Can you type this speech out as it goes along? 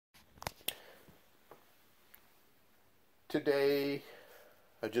Today,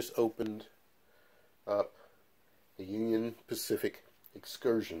 I just opened up the Union Pacific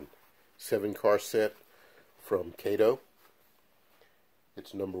Excursion 7-car set from Kato.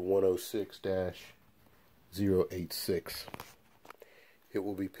 It's number 106-086. It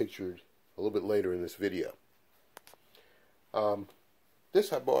will be pictured a little bit later in this video.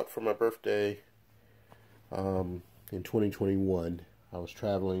 This I bought for my birthday in 2021. I was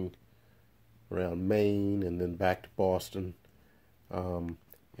traveling around Maine and then back to Boston,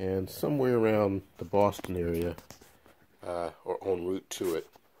 and somewhere around the Boston area, or en route to it,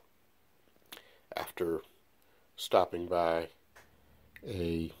 after stopping by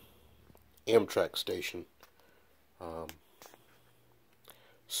a Amtrak station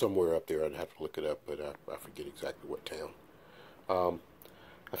somewhere up there. I'd have to look it up, but I forget exactly what town. I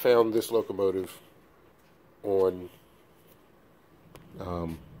found this locomotive online,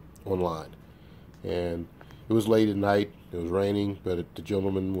 and it was late at night. It was raining, but the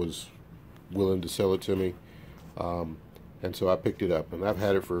gentleman was willing to sell it to me, and so I picked it up, and I've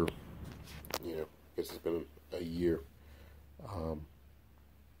had it for, I guess it's been a year,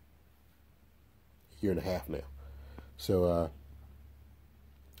 year and a half now. So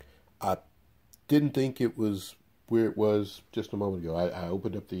I didn't think it was where it was just a moment ago. I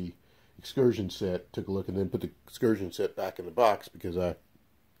opened up the excursion set, took a look, and then put the excursion set back in the box because I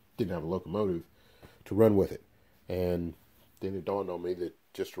didn't have a locomotive to run with it. And then it dawned on me that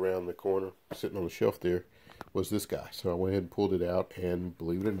just around the corner, sitting on the shelf there, was this guy. So I went ahead and pulled it out, and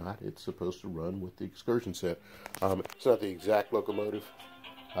believe it or not, it's supposed to run with the excursion set. It's not the exact locomotive.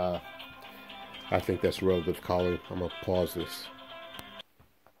 I think that's a relative color. I'm going to pause this.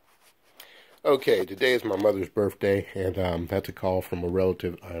 Okay, today is my mother's birthday, and that's a call from a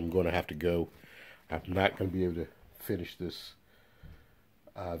relative. I'm going to have to go. I'm not going to be able to finish this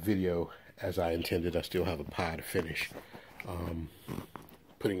video as I intended. I still have a pie to finish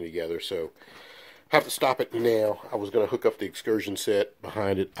putting together, so I have to stop it now. I was going to hook up the excursion set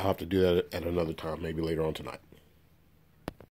behind it. I'll have to do that at another time, maybe later on tonight.